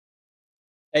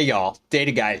Hey y'all,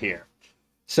 Data Guy here.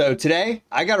 So today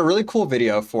I got a really cool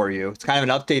video for you. It's kind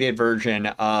of an updated version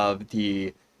of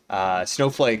the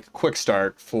Snowflake Quick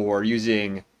Start for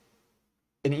using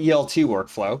an ELT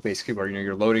workflow, basically where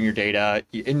you're loading your data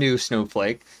into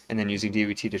Snowflake and then using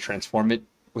dbt to transform it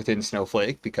within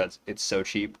Snowflake because it's so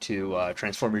cheap to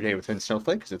transform your data within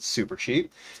Snowflake because it's super cheap.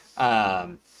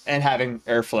 And having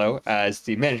Airflow as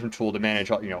the management tool to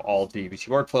manage all dbt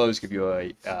workflows, give you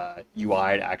a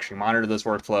UI to actually monitor those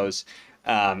workflows.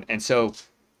 And so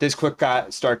this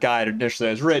start guide initially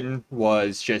as written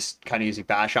was just kind of using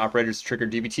bash operators to trigger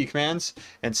dbt commands.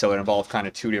 And so it involved kind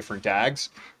of two different DAGs.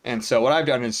 And so what I've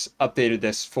done is updated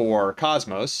this for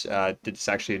Cosmos. Did this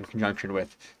actually in conjunction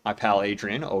with my pal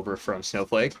Adrian over from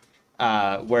Snowflake,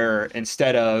 where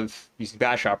instead of using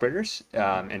bash operators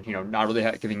and not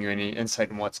really giving you any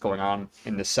insight on what's going on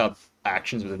in the sub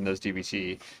actions within those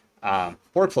dbt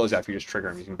workflows after you just trigger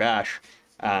them using bash,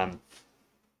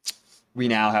 we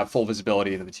now have full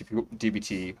visibility into the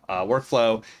dbt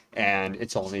workflow, and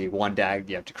it's only one DAG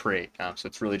you have to create. So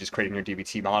it's really just creating your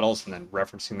dbt models and then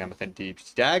referencing them within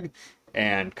dbt DAG.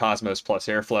 And Cosmos plus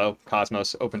Airflow,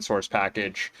 Cosmos open source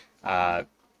package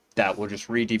that will just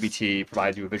read dbt,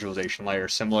 provide you a visualization layer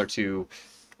similar to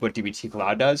what dbt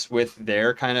Cloud does with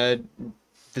their kind of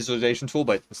visualization tool,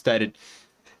 but instead it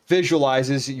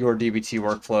visualizes your dbt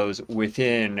workflows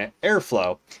within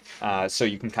Airflow, so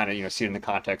you can kind of see it in the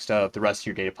context of the rest of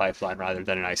your data pipeline rather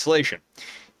than in isolation.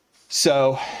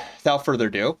 So without further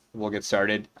ado, we'll get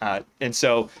started. And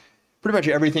so pretty much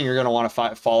everything you're going to want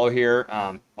to follow here,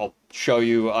 I'll show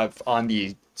you on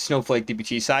the Snowflake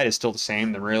dbt side is still the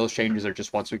same. The real changes are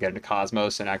just once we get into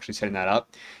Cosmos and actually setting that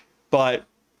up. But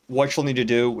what you'll need to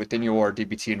do within your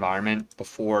dbt environment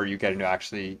before you get into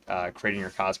actually creating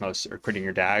your Cosmos or creating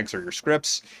your DAGs or your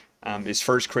scripts is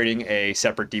first creating a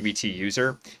separate dbt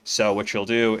user. So what you'll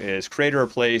do is create or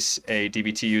replace a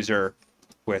dbt user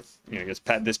with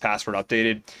this password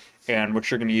updated. And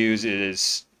what you're going to use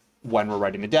is when we're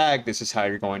writing the DAG, this is how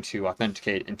you're going to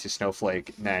authenticate into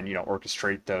Snowflake and then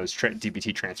orchestrate those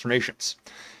dbt transformations.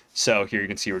 So here you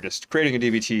can see we're just creating a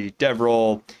dbt dev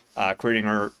role, creating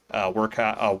our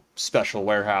special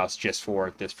warehouse just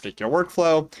for this particular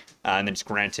workflow, and then just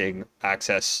granting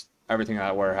access everything in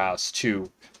that warehouse to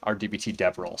our dbt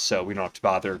dev role. So we don't have to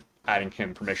bother adding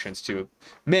him permissions to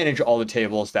manage all the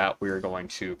tables that we're going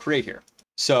to create here.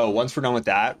 So once we're done with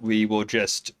that, we will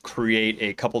just create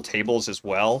a couple tables as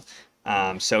well.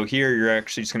 So here you're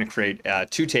actually just going to create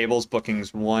two tables,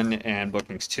 bookings 1 and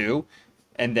bookings 2.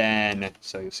 And then,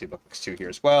 so you'll see bookings 2 here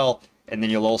as well. And then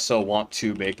you'll also want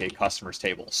to make a customers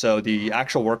table. So the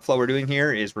actual workflow we're doing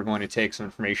here is we're going to take some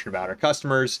information about our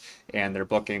customers and their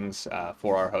bookings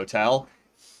for our hotel.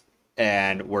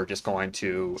 And we're just going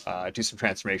to do some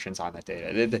transformations on that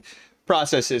data. The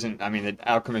process isn't, the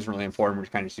outcome isn't really important. We're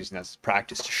kind of just using that as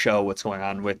practice to show what's going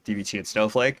on with dbt and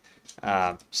Snowflake.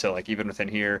 So like even within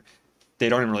here, they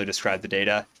don't even really describe the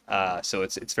data. So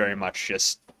it's very much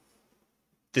just,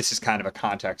 this is kind of a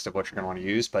context of what you're going to want to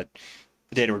use, but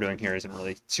the data we're doing here isn't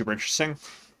really super interesting.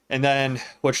 And then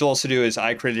what you'll also do is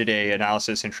I created a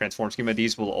analysis and transform schema.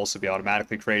 These will also be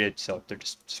automatically created. So they're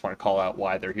just want to call out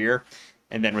why they're here.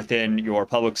 And then within your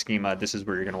public schema, this is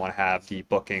where you're going to want to have the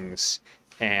bookings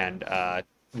and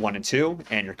 1 and 2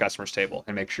 and your customers table,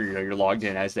 and make sure you're logged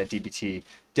in as that dbt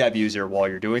dev user while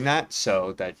you're doing that,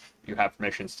 so that you have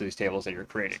permissions to these tables that you're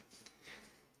creating.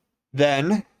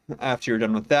 Then after you're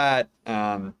done with that,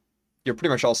 you're pretty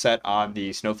much all set on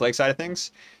the Snowflake side of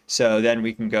things. So then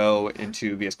we can go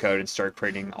into VS Code and start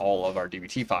creating all of our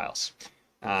dbt files.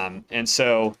 And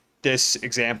so this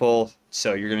example,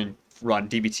 so you're going to run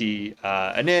dbt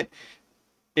init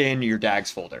in your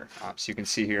DAGs folder. So you can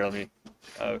see here, let me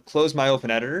close my open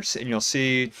editors, and you'll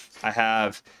see I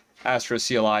have Astro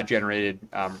CLI generated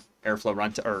Airflow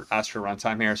runtime or Astro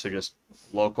runtime here. So just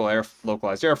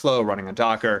localized Airflow running on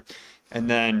Docker. And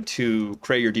then to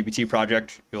create your dbt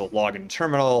project, you'll log into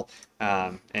terminal,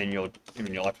 and you'll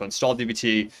have to install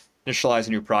dbt, initialize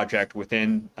a new project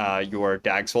within your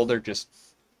DAGs folder. Just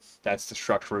that's the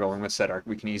structure we're going with, so that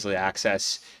we can easily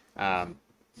access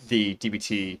the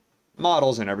dbt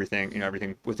models and everything,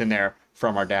 everything within there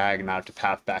from our DAG, and not have to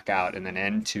path back out and then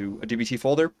into a dbt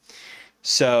folder.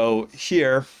 So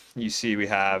here you see we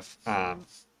have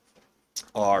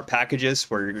our packages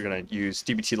where you're going to use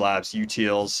dbt labs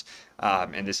utils,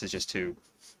 and this is just to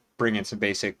bring in some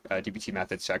basic dbt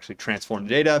methods to actually transform the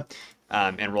data.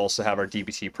 And we'll also have our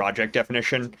dbt project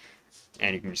definition,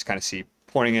 and you can just kind of see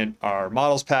pointing at our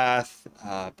models path,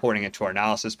 pointing it to our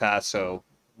analysis path. So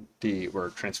we're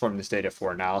transforming this data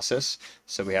for analysis.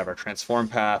 So we have our transform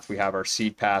path, we have our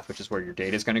seed path, which is where your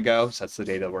data is going to go. So that's the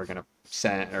data we're going to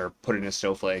send or put in a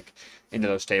Snowflake into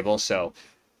those tables. So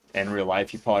in real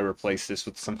life, you probably replace this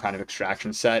with some kind of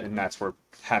extraction set, and that's where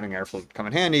having Airflow come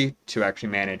in handy to actually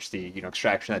manage the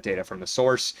extraction of that data from the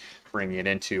source, bringing it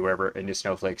into wherever into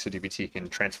Snowflake so DBT can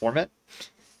transform it.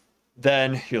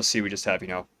 Then you'll see we just have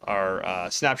our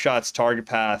snapshots, target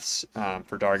paths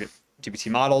for target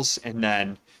DBT models, and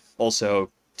then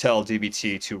also tell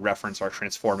DBT to reference our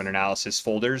transform and analysis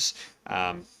folders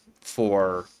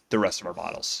for the rest of our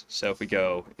models. So if we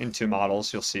go into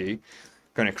models, you'll see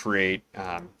we're going to create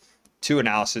two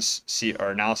analysis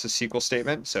SQL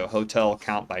statement. So hotel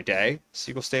count by day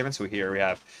SQL statement. So here we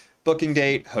have booking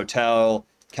date, hotel,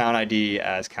 count ID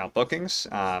as count bookings.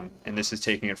 And this is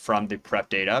taking it from the prep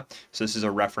data. So this is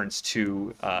a reference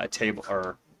to a table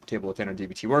within our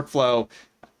DBT workflow.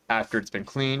 After it's been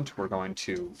cleaned, we're going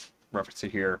to reference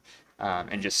it here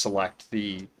and just select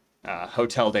the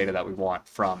hotel data that we want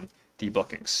from the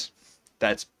bookings.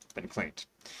 That's been cleaned.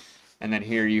 And then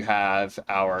here you have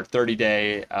our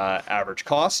 30-day average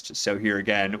cost. So here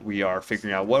again, we are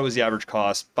figuring out what was the average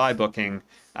cost by booking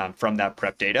from that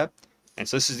prep data. And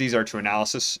so these are two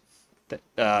analysis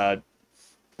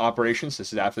operations.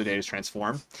 This is after the data is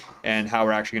transformed. And how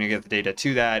we're actually going to get the data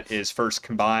to that is first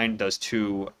combine those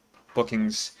two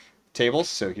bookings tables.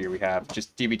 So here we have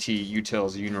just DBT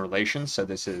utils unit relations. So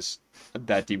this is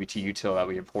that DBT util that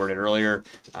we imported earlier.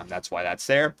 That's why that's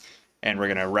there. And we're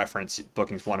going to reference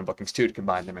bookings 1 and bookings 2 to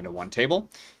combine them into one table.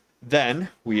 Then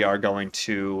we are going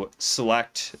to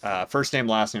select first name,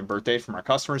 last name, birthday from our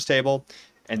customers table.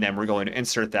 And then we're going to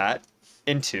insert that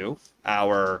into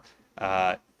our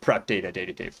prep data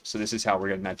table. So this is how we're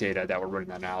getting that data that we're running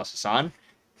that analysis on.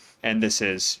 And this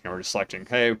is, we're just selecting,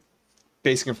 hey,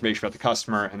 basic information about the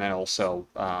customer, and then also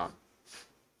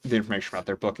the information about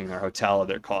their booking, their hotel,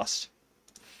 their cost.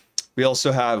 We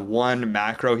also have one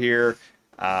macro here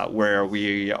where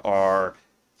we are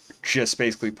just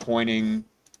basically pointing.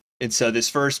 And so this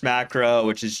first macro,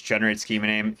 which is generate schema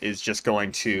name, is just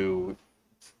going to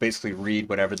basically read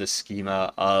whatever the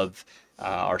schema of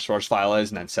our source file is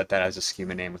and then set that as a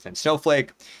schema name within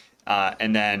Snowflake.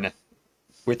 And then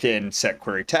within set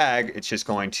query tag, it's just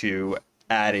going to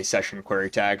add a session query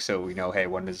tag. So we know, hey,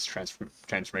 when does this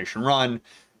transformation run?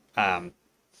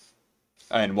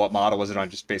 And what model was it on,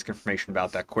 just basic information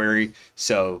about that query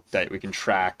so that we can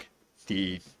track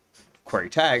the query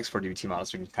tags for DBT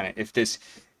models. We can kind of, if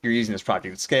you're using this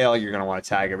project at scale, you're going to want to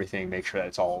tag everything, make sure that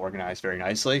it's all organized very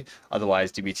nicely.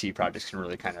 Otherwise, DBT projects can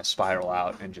really kind of spiral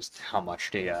out and just how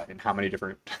much data and how many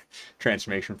different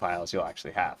transformation files you'll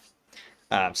actually have.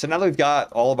 So now that we've got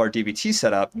all of our DBT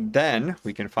set up, then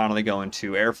we can finally go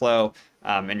into Airflow,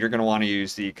 and you're going to want to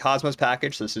use the Cosmos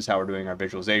package. So this is how we're doing our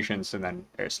visualizations, and then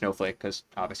Snowflake, because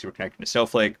obviously we're connecting to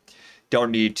Snowflake.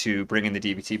 Don't need to bring in the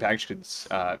DBT package because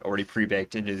it's already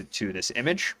pre-baked into this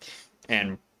image.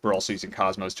 And we're also using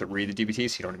Cosmos to read the DBT,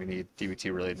 so you don't even need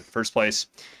DBT really in the first place.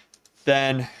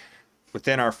 Then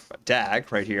within our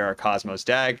DAG, right here, our Cosmos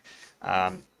DAG,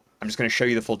 I'm just going to show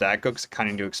you the full DAG code because I kind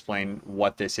of need to explain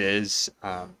what this is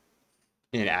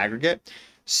in aggregate.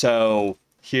 So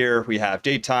here we have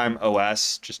datetime,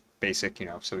 OS, just basic,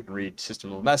 so we can read system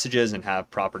level messages and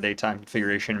have proper datetime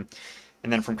configuration.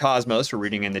 And then from Cosmos, we're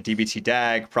reading in the DBT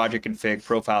DAG, project config,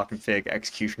 profile config,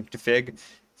 execution config,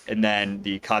 and then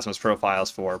the Cosmos profiles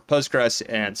for Postgres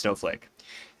and Snowflake.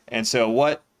 And so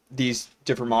what these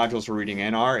different modules we're reading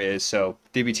in is, so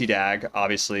DBT DAG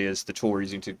obviously is the tool we're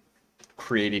using to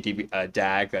create a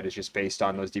DAG that is just based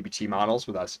on those DBT models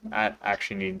with us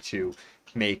actually needing to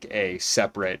make a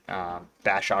separate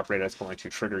bash operator that's going to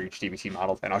trigger each DBT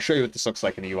model. And I'll show you what this looks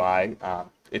like in the UI.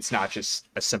 It's not just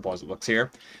as simple as it looks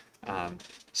here.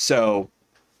 So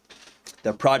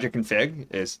the project config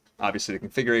is obviously the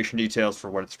configuration details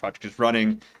for what this project is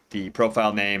running, the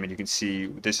profile name, and you can see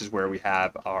this is where we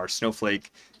have our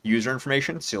Snowflake user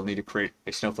information. So you'll need to create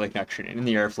a Snowflake connection in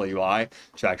the Airflow UI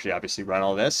to actually obviously run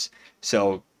all this.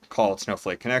 So call it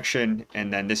Snowflake connection,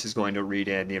 and then this is going to read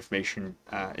in the information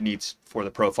it needs for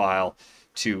the profile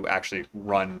to actually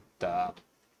run our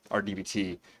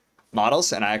DBT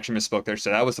models. And I actually misspoke there.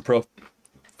 So that was the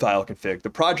profile config. The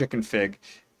project config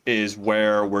is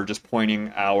where we're just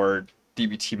pointing our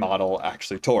DBT model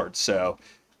actually towards. So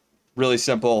really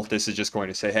simple. This is just going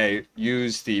to say, hey,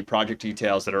 use the project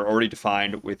details that are already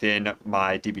defined within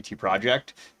my DBT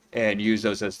project and use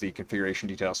those as the configuration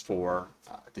details for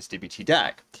this DBT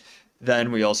DAG.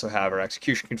 Then we also have our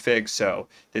execution config. So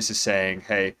this is saying,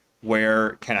 hey,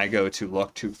 where can I go to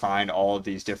look to find all of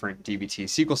these different DBT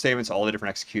SQL statements, all the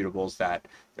different executables that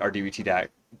our DBT DAG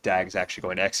DAG is actually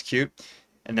going to execute.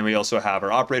 And then we also have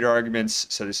our operator arguments.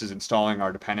 So this is installing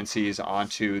our dependencies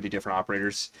onto the different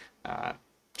operators.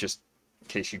 Just in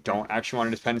case you don't actually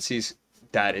want dependencies,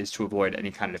 that is to avoid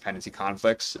any kind of dependency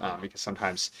conflicts, because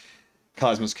sometimes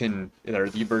Cosmos or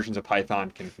the versions of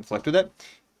Python can conflict with it.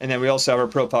 And then we also have our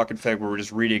profile config where we're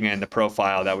just reading in the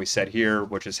profile that we set here,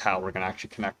 which is how we're going to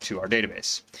actually connect to our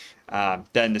database.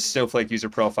 Then the Snowflake user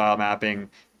profile mapping.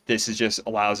 This is just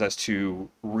allows us to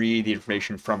read the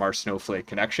information from our Snowflake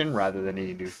connection rather than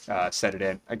needing to set it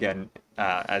in again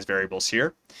as variables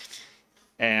here.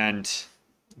 And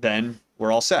then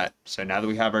we're all set. So now that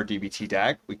we have our DBT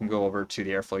DAG, we can go over to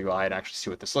the Airflow UI and actually see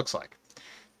what this looks like.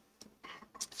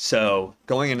 So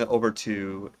going over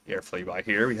to Airflow UI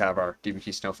here, we have our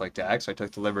DBT Snowflake DAG. So I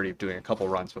took the liberty of doing a couple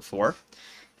runs before.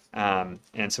 And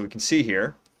so we can see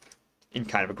here in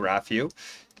kind of a graph view,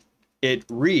 it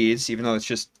reads, even though it's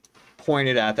just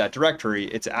pointed at that directory,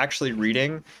 it's actually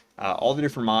reading all the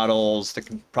different models, the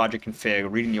project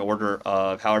config, reading the order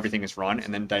of how everything is run,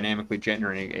 and then dynamically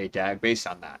generating a DAG based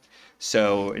on that.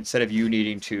 So instead of you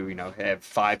needing to, have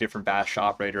 5 different bash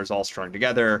operators all strung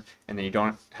together, and then you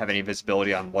don't have any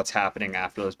visibility on what's happening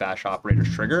after those bash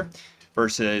operators trigger,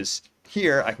 versus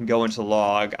here, I can go into the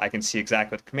log, I can see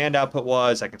exactly what the command output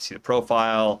was, I can see the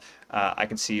profile, I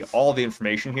can see all the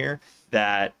information here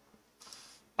that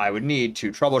I would need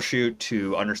to troubleshoot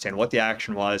to understand what the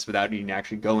action was without needing to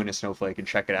actually go into Snowflake and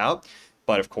check it out.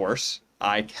 But of course,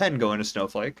 I can go into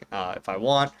Snowflake if I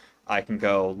want. I can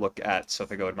go look at, so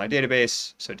if I go to my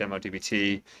database, so demo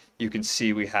DBT, you can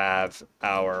see we have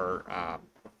our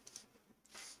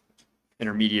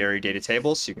intermediary data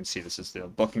tables. So you can see this is the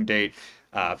booking date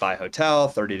by hotel,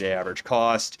 30-day average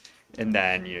cost, and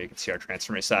then you can see our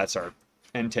transformation stats, our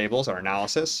end tables, our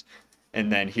analysis. And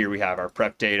then here we have our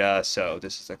prep data. So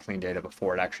this is a clean data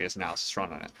before it actually has analysis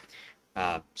run on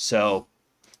it. So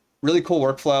really cool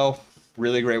workflow,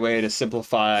 really great way to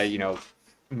simplify,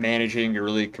 managing your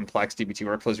really complex DBT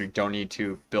workflows where you don't need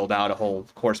to build out a whole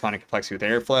corresponding complexity with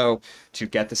Airflow to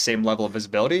get the same level of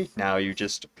visibility. Now you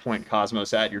just point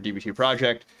Cosmos at your DBT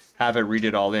project, have it read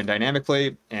it all in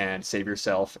dynamically, and save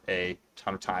yourself a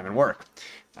ton of time and work.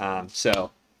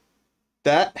 So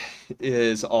that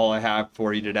is all I have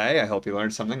for you today. I hope you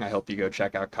learned something. I hope you go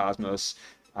check out Cosmos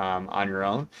on your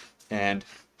own, and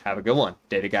have a good one.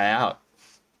 Data Guy out.